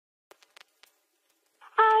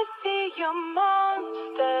your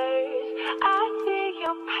monsters, I see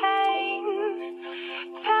your pain.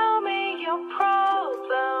 Tell me your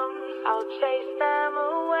problems, I'll chase them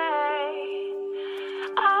away.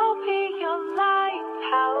 I'll be your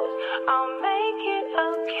lighthouse, I'll make it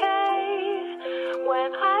okay.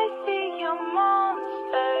 When I see your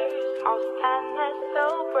monsters, I'll stand there so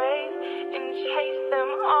brave and chase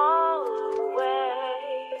them all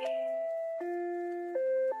away.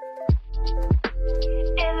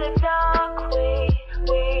 In the dark, we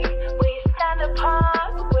stand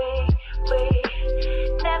apart. We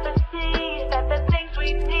never see that the things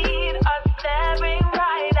we need are staring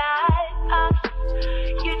right at us.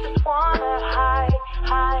 You just wanna hide.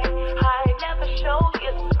 Never show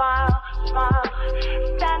your smile.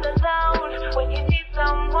 Stand alone when you need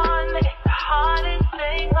someone. It's the hardest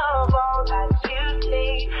thing of all that you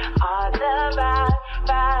see. All the bad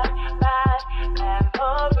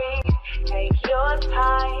memories. Take your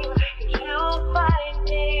time, you'll find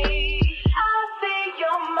me. I see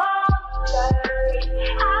your monsters,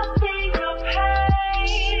 I see your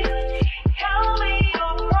pain. Tell me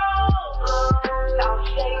your problems, I'll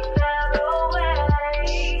chase them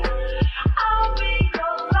away. I'll be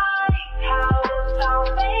your lighthouse,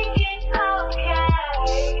 I'll make it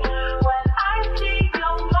okay. When I see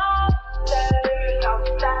your monsters, I'll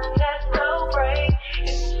stand there so brave and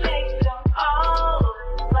chase them all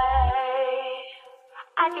away.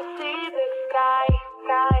 I can see the sky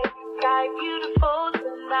beautiful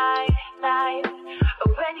tonight.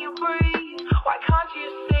 When you breathe, why can't you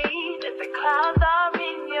see that the clouds are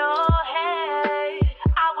in your head?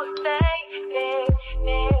 I will stay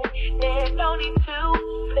near, no need to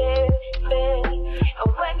fear.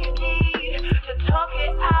 And when you need to talk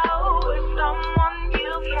it out with someone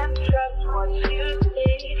you can trust, what you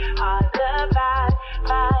see are the bad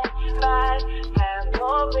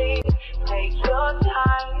memories. Take your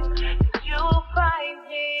time, you'll find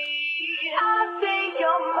me. I see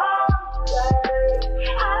your monsters,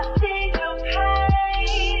 I see your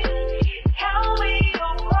pain. Tell me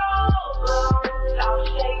your problems, I'll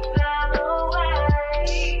shake them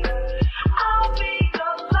away. I'll be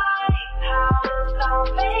your lighthouse,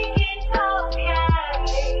 I'll make it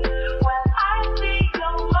okay. When I see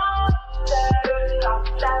your monsters, I'll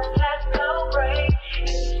stand there so brave and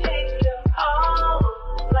shake them all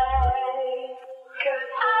away. 'Cause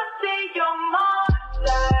I see your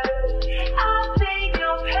monsters, I see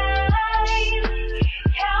your pain.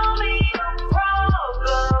 Tell me your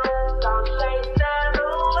problems, I'll chase them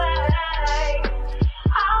away.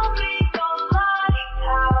 I'll be your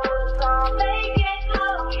lighthouse, I'll make it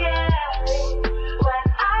okay. When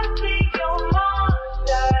I see your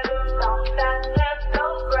monsters, I'll stand there so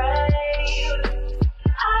brave.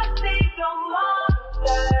 I see your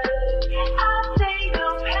monsters, I see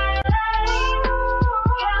your pain.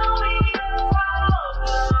 Tell me your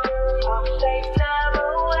problems, I'll chase them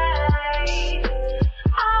away.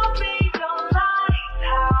 I'll be your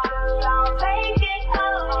lighthouse, I'll make it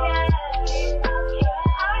okay.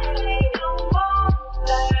 I see your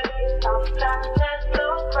monsters, I'll stand there so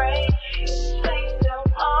brave and chase them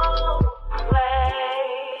all away.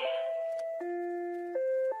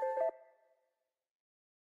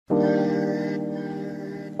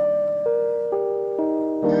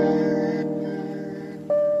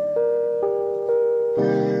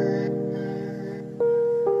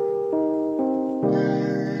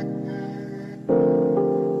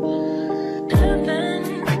 Heaven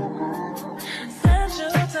sent you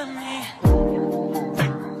to me.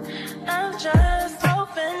 I'm just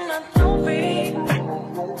hoping I don't read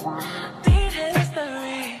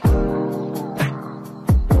history.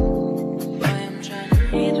 Boy, I'm trying to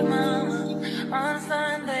read your mama on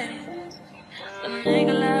Sunday, but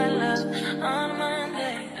nigga like love on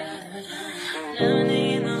Monday. Never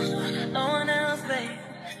need no one else, babe,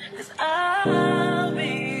 'cause I'll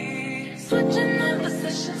be switching up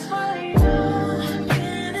positions for you.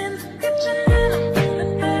 Get in the kitchen and I'm in the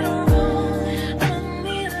bedroom. I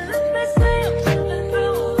need a look, they say I'm jumping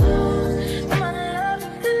through. My love,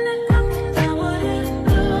 then it comes down, what it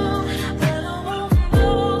do, what I won't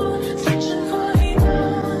do, switching for you.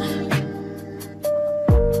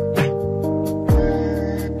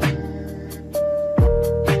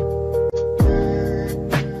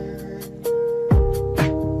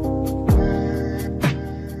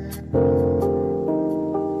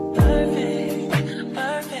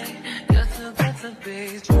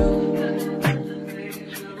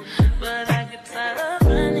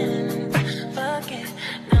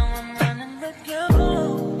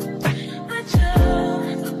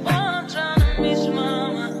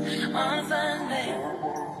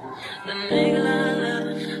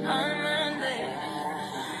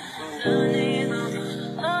 turning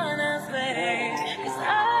on our face. 'Cause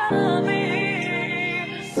I'll be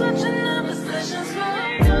switching up positions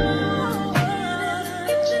for you.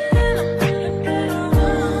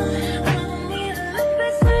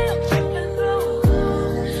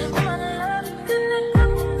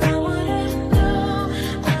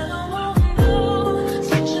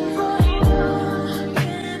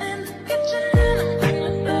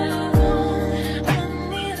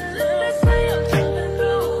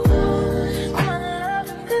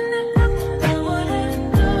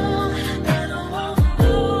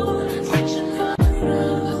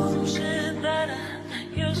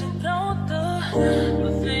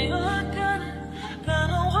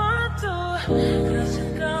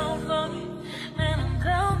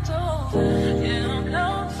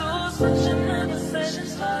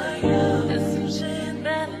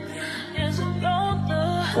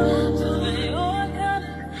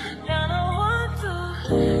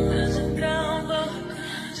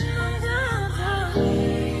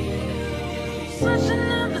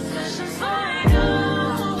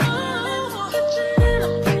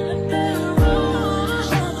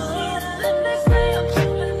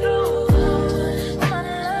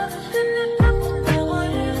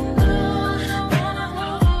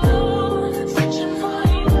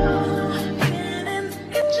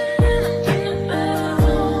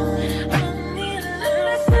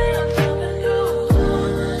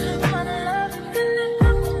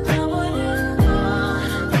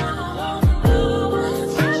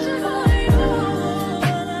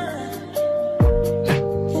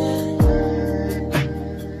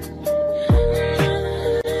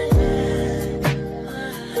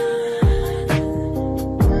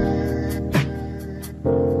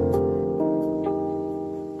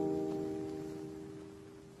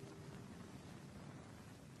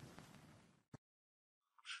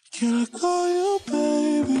 Can I call you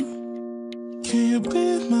baby? Can you be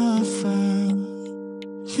my friend?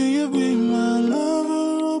 Can you be my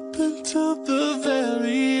lover open till the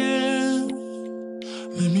very end?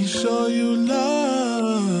 Let me show you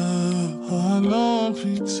love. Oh, I don't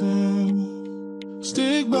pretend.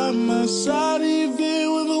 Stick by my side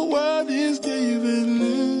even when the world is giving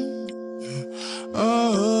in.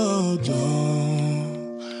 Oh,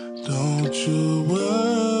 don't you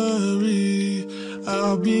worry,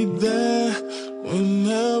 I'll be there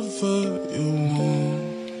whenever you want.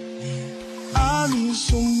 I need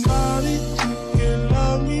somebody who can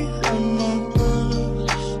love me at my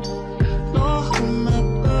best. No, I'm not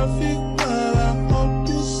perfect, but I hope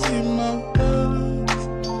you see my best.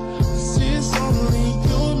 Since only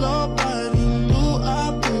you, nobody knew I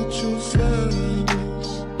put you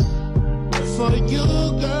first. But for you,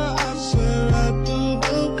 girl, I swear I do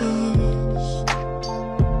the best.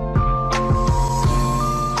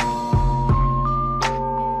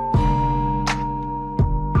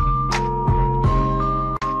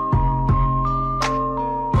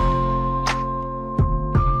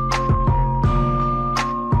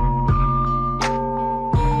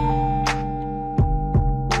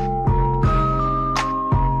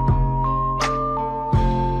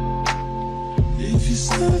 If you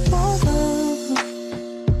stay forever,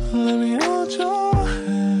 let me hold your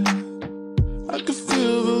hand. I can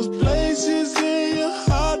feel those places in your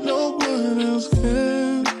heart no one else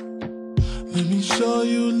can. Let me show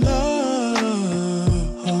you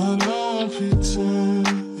love, I don't pretend.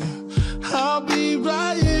 I'll be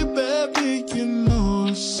right here, baby, you know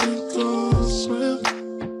it's sink or swim.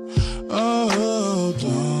 Oh,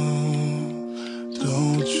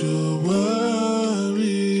 don't you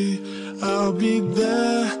worry, I'll be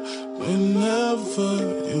there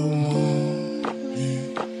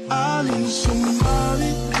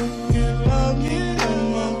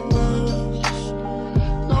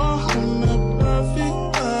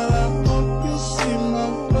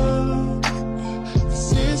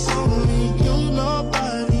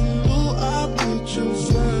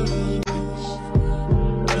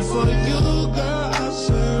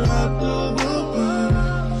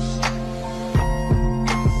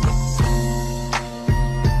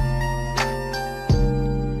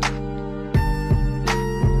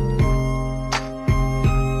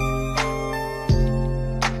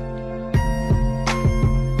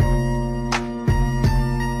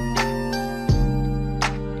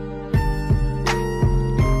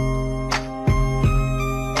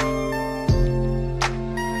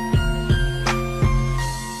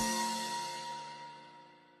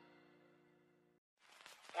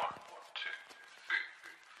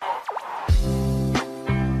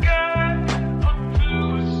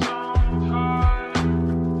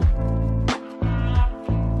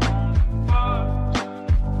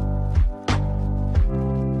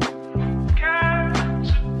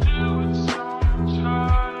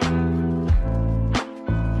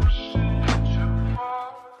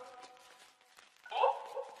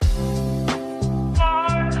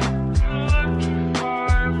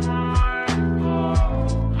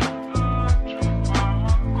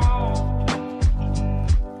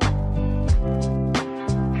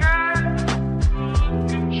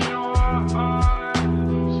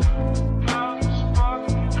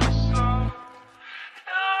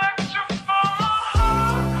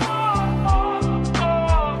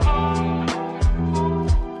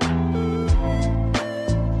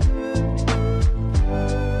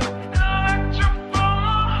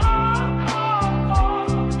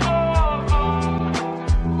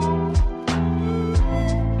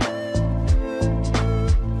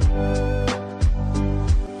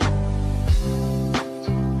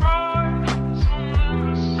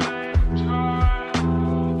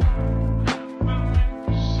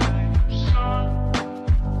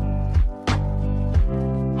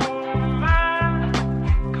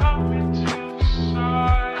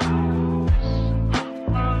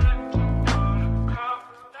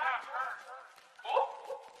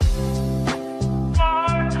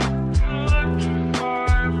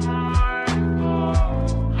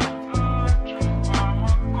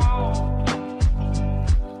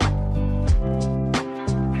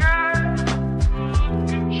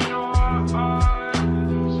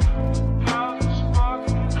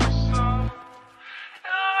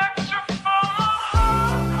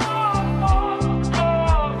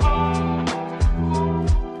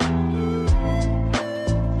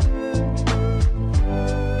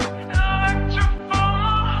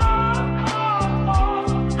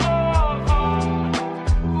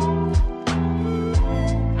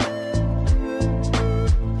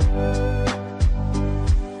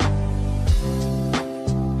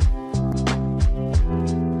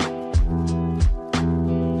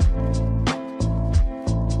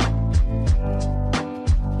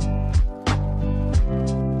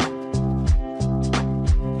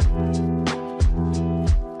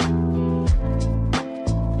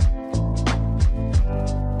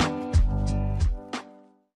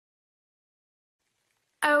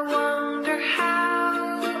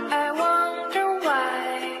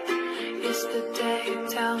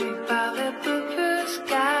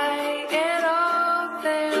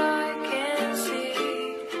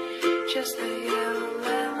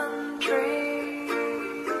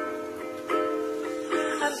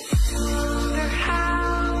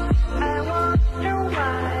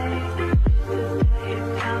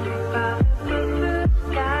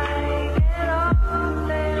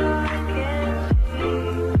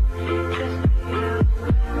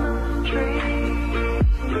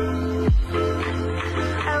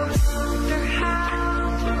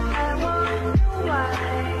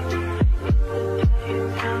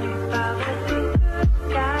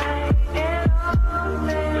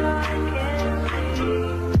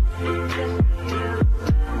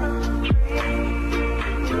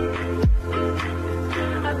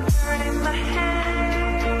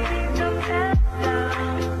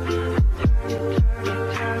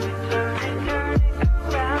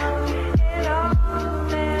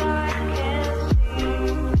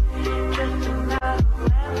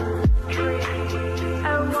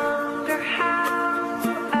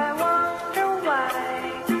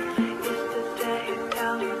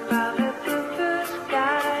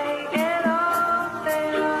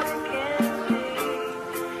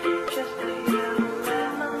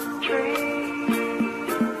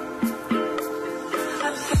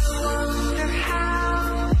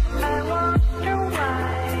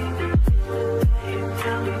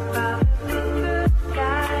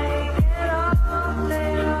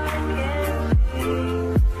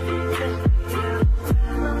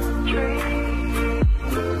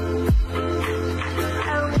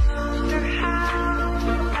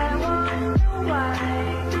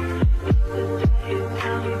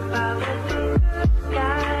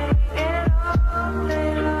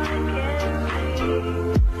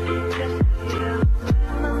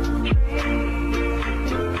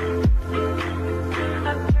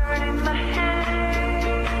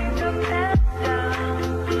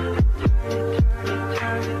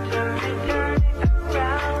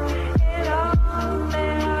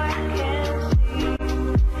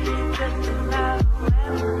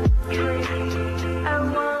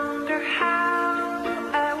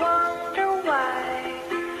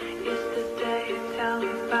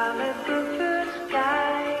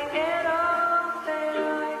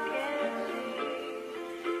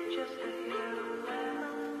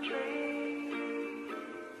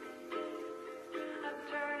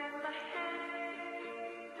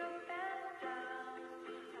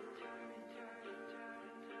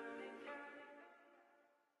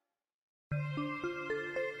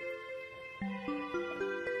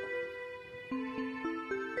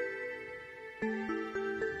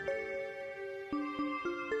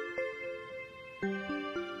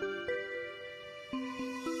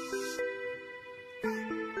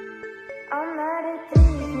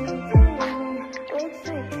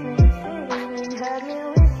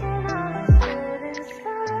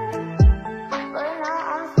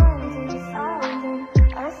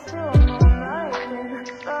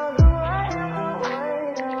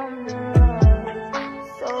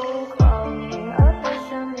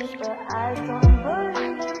don't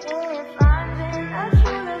believe in it. Finding a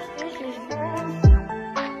true love, this is wrong.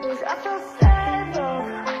 'Cause I feel sad love,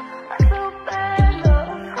 I feel bad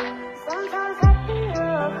love. Sometimes happy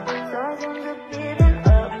love, sometimes a giving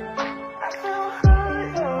up. I feel hurt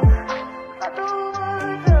love, I don't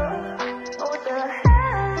want love. What the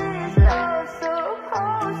hell is love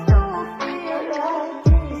supposed to feel like?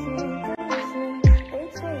 They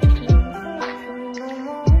take me, no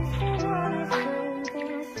more shit on this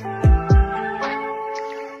sinking sun.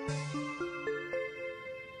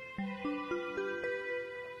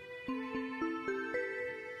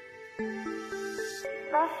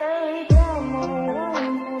 My fairy drama was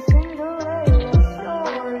no Cinderella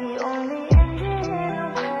story, only ended in a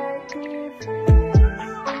bad divorce.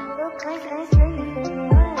 The prince ain't sleeping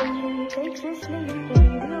when he takes his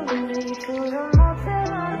sleeping beauty to the motel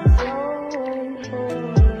on his own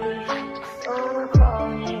porch. So call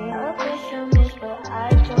me a pessimist, but I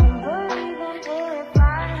don't believe in it.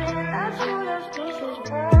 Finding a true love, this is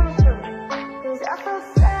wrong too. 'Cause I feel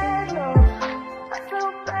sad love, I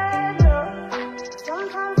feel bad love.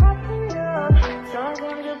 Sometimes happy love,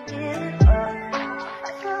 sometimes you give it up.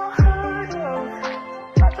 I feel hurt love,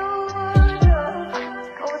 I don't want love.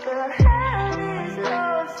 What the hell is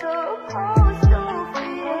love supposed to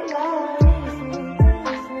feel like?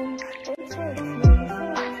 It takes me,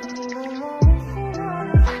 no more shit on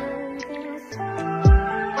this sinking sun.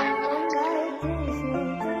 Like Disney,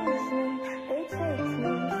 it takes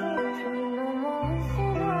me, no more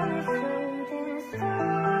shit on this sinking sun.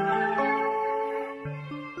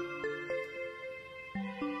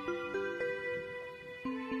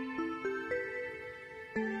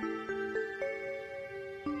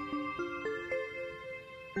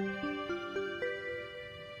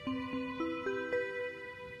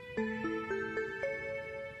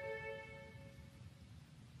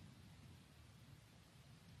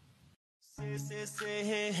 Say,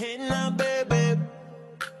 hey, hey, now, baby.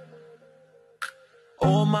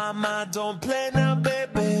 Oh, my, don't play now,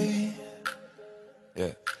 baby.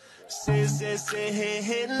 Yeah. Say, hey,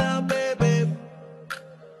 hey, now, baby.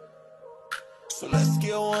 So let's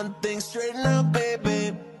get one thing straight now,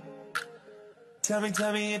 baby. Tell me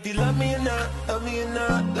if you love me or not, love me or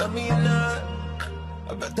not, love me or not.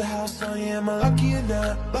 I bet the house on you, am I lucky or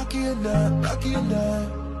not, lucky or not, lucky or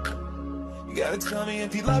not? You gotta tell me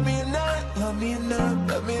if you love me or not, love me or not,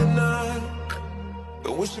 love me or not.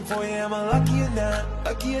 Been wishing for you, am I lucky or not,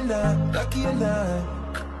 lucky or not, lucky or not?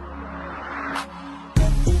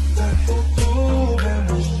 Ooh, been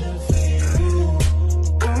wishing for you.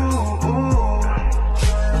 Ooh, ooh.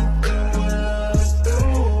 Trying to do what others do.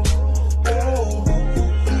 Ooh,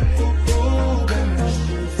 been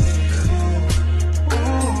wishing for you.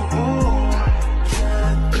 Ooh, ooh.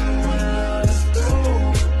 Trying to do what others do.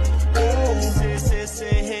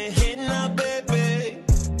 Say, hey, hey, now, baby.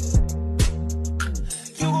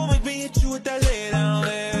 You gon' make me hit you with that lay down,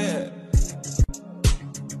 baby.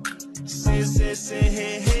 Say,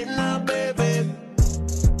 hey, hey, now, baby.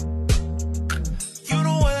 You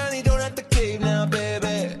know what I need, don't have to cave now,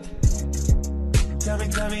 baby. Tell me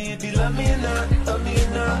if you love me or not, love me or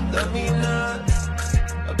not, love me or not.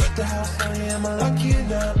 I bet the house on you, am I lucky or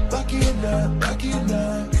not, lucky or not, lucky or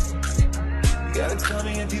not? You gotta tell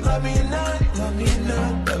me if you love me or not, love me or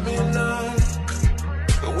not, love me or not.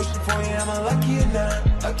 Been wishing for you, am I lucky or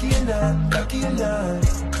not, lucky or not, lucky or not?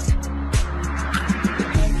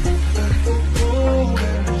 Ooh,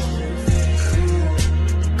 been wishing for you.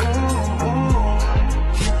 Ooh, ooh.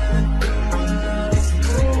 Trying to do what others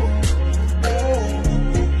do.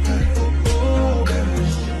 Ooh, been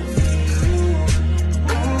wishing for you.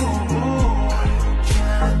 Ooh, ooh.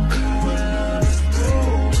 Trying to do what others do.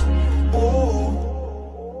 Ooh.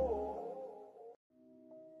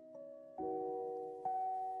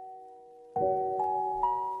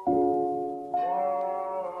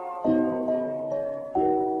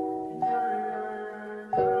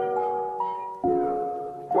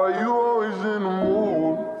 Why you always in the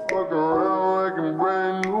mood? Fuck around like I'm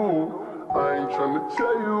brand new. I ain't tryna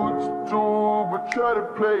tell you what to do, but try to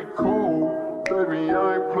play cool. Baby, I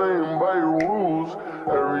ain't playing by your rules.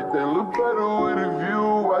 Everything look better with a view.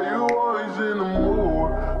 Why you always in the mood?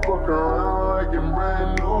 Fuck around like I'm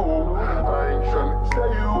brand new. I ain't tryna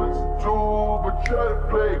tell you what to do, but try to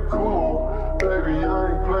play cool. Baby, I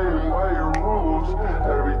ain't playing by your rules.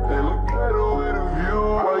 Everything look better with a view.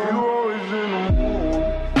 Why you always in the mood?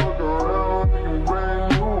 Fuck around like I'm brand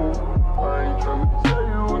new. I ain't tryna tell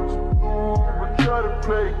you what to do, but try to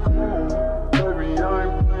play cool. Baby, I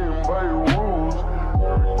ain't playing by your rules.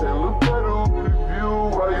 Everything look better with a view.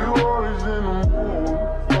 Why you always in the mood?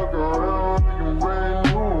 Fuck around like I'm brand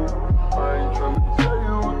new. I ain't tryna tell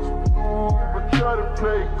you what to do,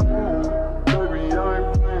 play cool. Baby, I ain't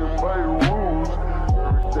playing by your rules.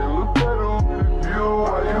 Everything look better with you.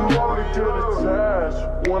 Why you only get attached?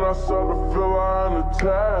 When I start to feel I'm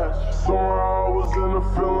attached, somehow I was in a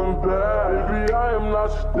feeling bad. Baby, I am not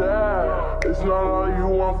your dad. It's not all you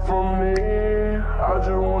want from me. I just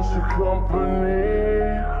want your company.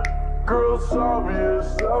 Girl, it's obvious,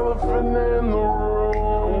 elephant in the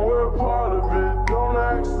room. We're part of it, don't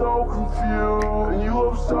act so confused. And you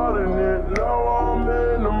love starting it, now I'm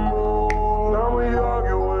in the mood. Now we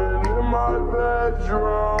arguing in my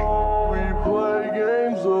bedroom. We play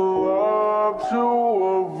games of love to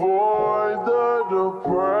avoid the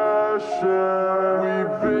depression.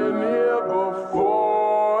 We've been here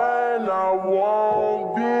before and I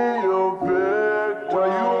won't be a victim. Why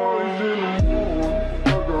you always in the mood?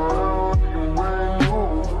 Fuck around like a brand new.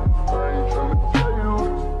 I ain't tryna tell you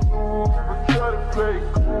what to do, but try to play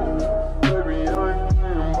cool. Baby, I ain't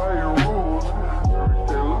playing by your rules.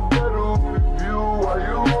 Everything look better with you. Why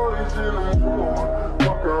you always in the mood?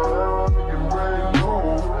 Fuck around like a brand new.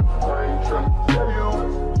 I ain't tryna tell you what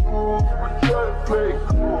to do, but try to play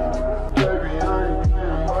cool. Baby, I ain't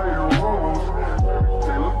playing by your rules.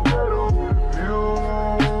 Everything look better with you.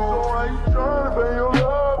 So I ain't tryna pay your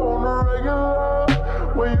love on the regular.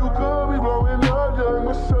 When you could be blowing up, just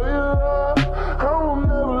I'ma show you love. I will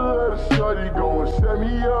never let a shorty go and set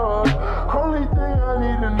me up. Only thing I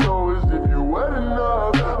need to know is if you wet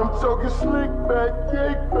enough. I'm talking slick back,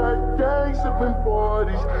 kick back, gang sipping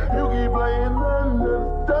 40s. You keep playing another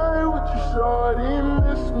day with your shorty.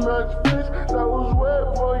 Mismatch bitch, that was wet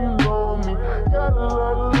before you know me. Got a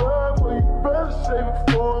lot of love, but you better save it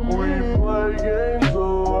for me. We play games of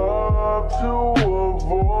love to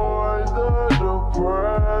avoid the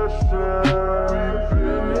depression. We've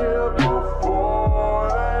been here before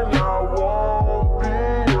and I won't be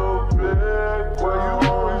a victim. Why you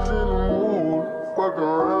always in the mood? Fuck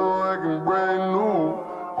around like I'm brand new.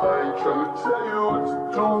 I ain't tryna tell you what to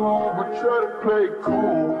do, but try to play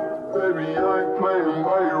cool. Baby, I ain't playing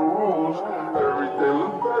by your rules. Everything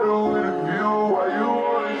look better with a view. Why you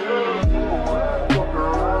always in the mood? Fuck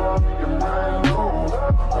around like I'm brand new.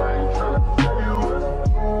 I ain't tryna tell you what to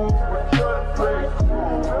do, but try to play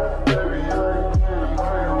cool. Baby, I ain't playing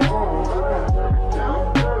by your rules. Everything look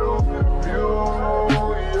better with a view.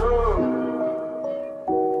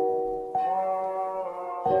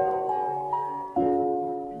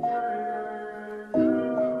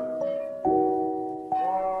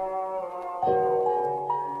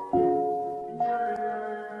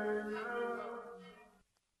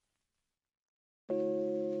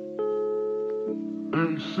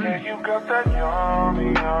 Yeah, you got that yummy,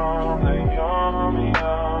 yum, that yummy,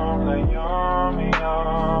 yum, that yummy,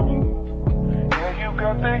 yummy. Yeah, you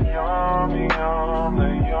got that yummy, yum,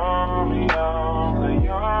 that yummy, yum, that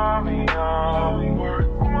yummy, yummy. Work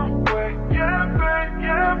on my way, yeah, babe,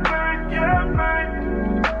 yeah, babe, yeah, babe.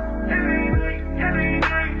 Any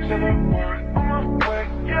night, say the word on my way,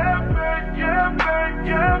 yeah, babe, yeah, babe,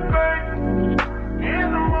 yeah, babe. In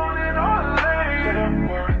the morning or late, say the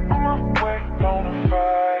word on my way,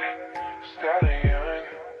 bonafide stallion.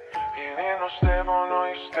 You ain't no stable, no,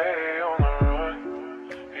 you stay on the run.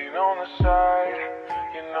 Ain't on the side,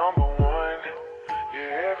 you're number one.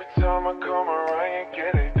 Yeah, every time I come around, you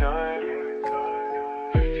get it done.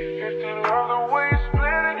 50-50, love the way you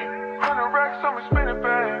split it. 100 racks on me, spin it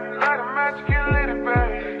back. Light a match, get lit it back.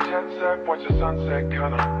 Jet set, watch the sunset,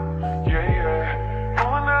 kinda. Yeah, yeah.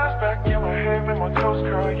 Rolling eyes back in my head, make my toes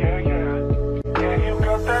curl, yeah, yeah. Yeah, you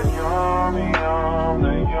got that yummy, yum,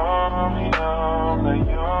 that yummy, yum, that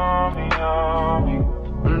yummy, yummy.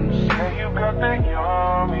 Yeah, you got that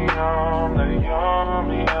yummy, yum, that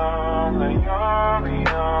yummy, yum, that yummy,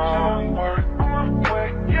 yummy. Work on my way,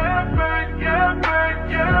 yeah, babe, yeah, babe,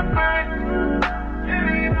 yeah, babe.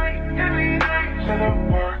 Any night, say the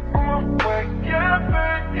word on my way, yeah,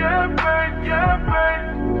 babe, yeah, babe, yeah, babe.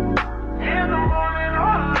 In the morning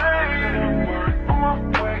or late, say the word on my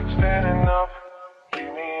way, standing up. Keep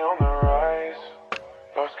me on the rise.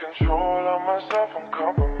 Lost control of myself, I'm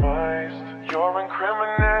compromised. You're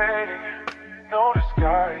incriminating, no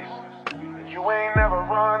disguise. You ain't never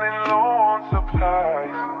running low on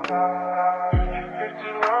supplies. If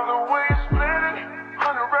you love the way you split it,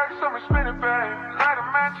 100 racks on me, spin it back. Light a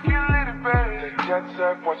match, get lit it back. Jet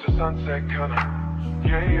set, watch the sunset, kinda.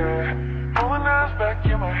 Yeah, yeah. Pulling eyes back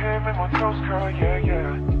in my head, make my toes curl, yeah,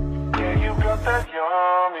 yeah. Yeah, you got that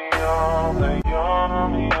yummy, yum, that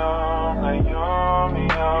yummy, yum, that yummy,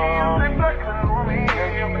 yum. Yeah, they black and roomy. Yeah,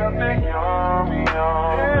 you got that yummy,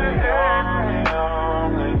 yum, that yummy, yum,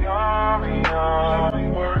 that yummy, yummy.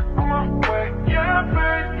 Work on my way, yeah,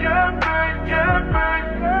 babe, yeah, babe, yeah, babe,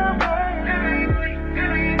 yeah, babe.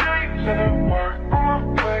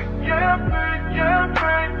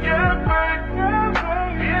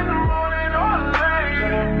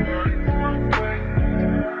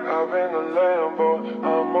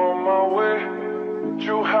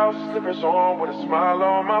 house, slippers on with a smile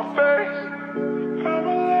on my face. I'm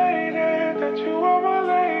elated that you are my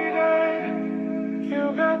lady. You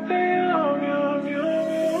got the yum, yum,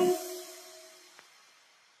 yum, yum.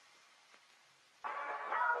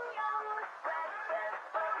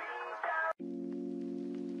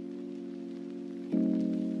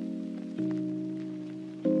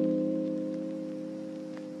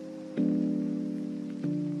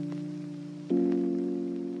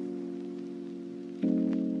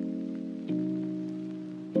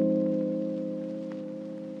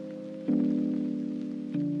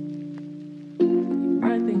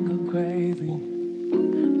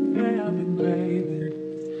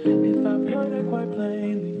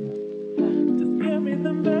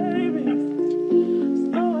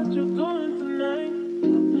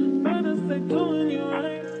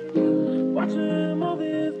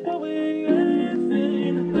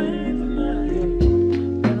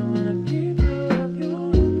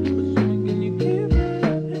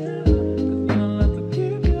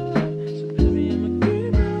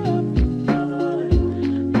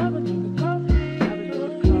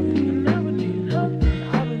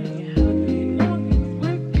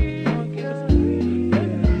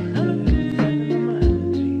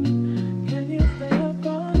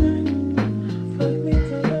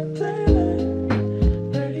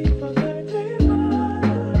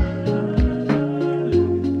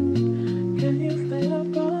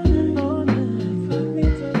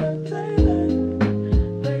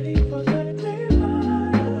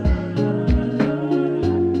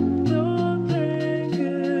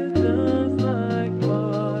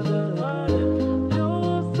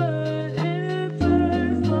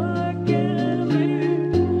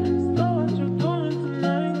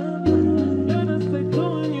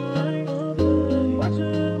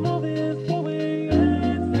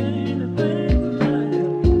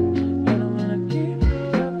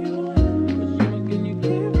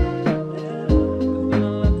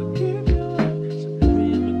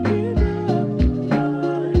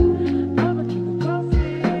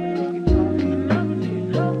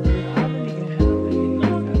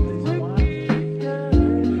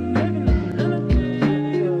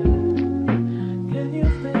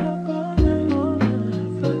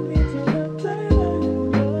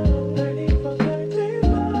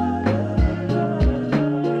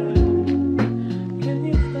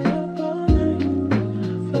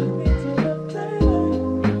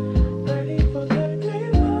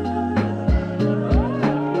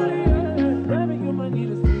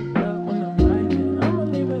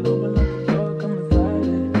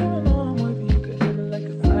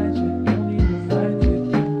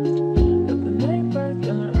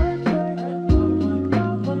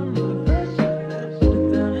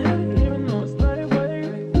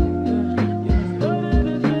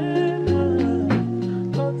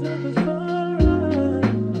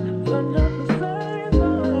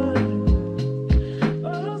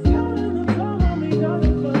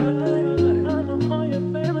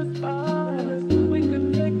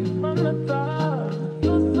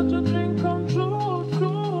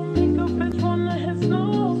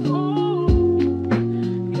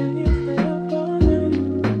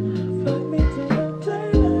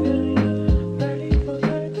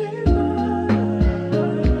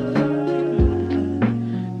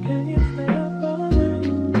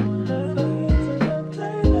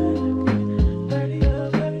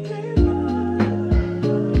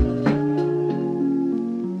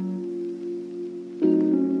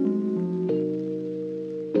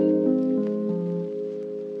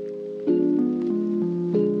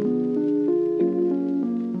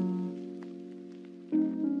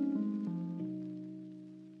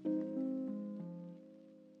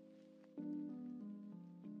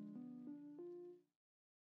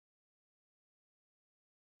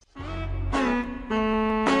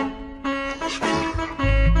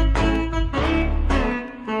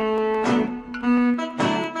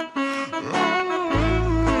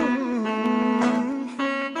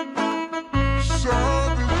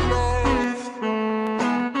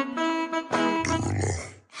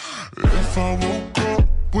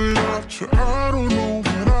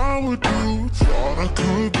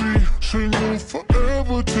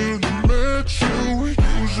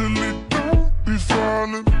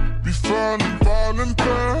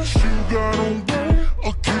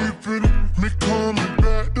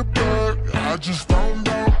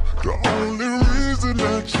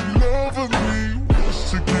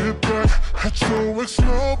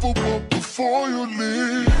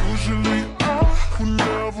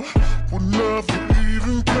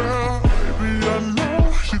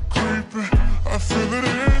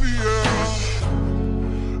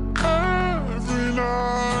 Every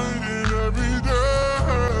night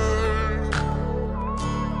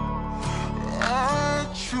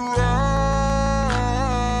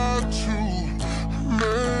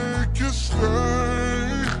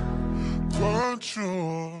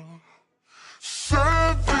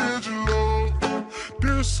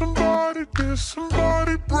did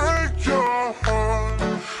somebody break your heart?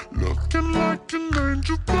 Looking like an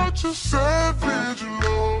angel, but you're savage,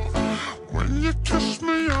 love. When you kiss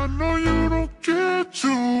me, I know you don't get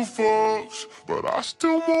two fucks, but I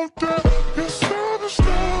still want that. You're savage,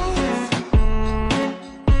 love.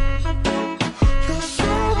 You're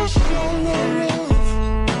savage, love, love.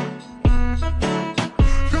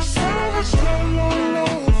 You're savage, love, love,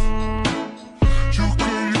 love. You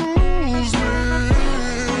could use me,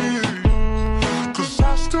 'cause I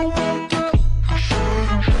still want that.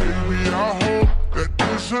 Baby, I hope that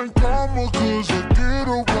this ain't karma, 'cause I get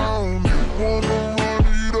around. You wanna run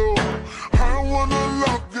it up, I wanna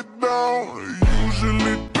lock it down.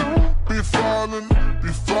 Usually don't be falling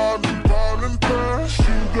fast.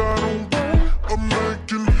 You got a way of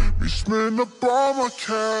making me spend up all my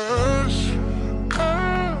cash.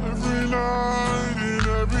 Every night and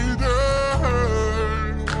every day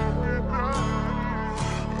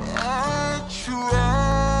I try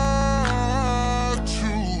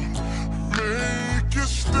to make you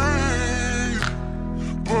stay,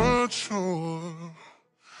 but you're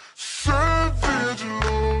savage,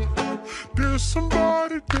 Lord. Did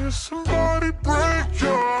somebody break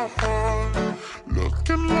your heart?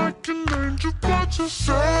 Looking like an angel, but you're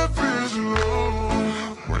savage,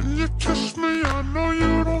 Lord. When you kiss me, I know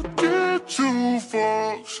you don't get two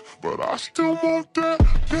fucks, but I still want that.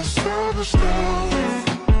 You're savage, love.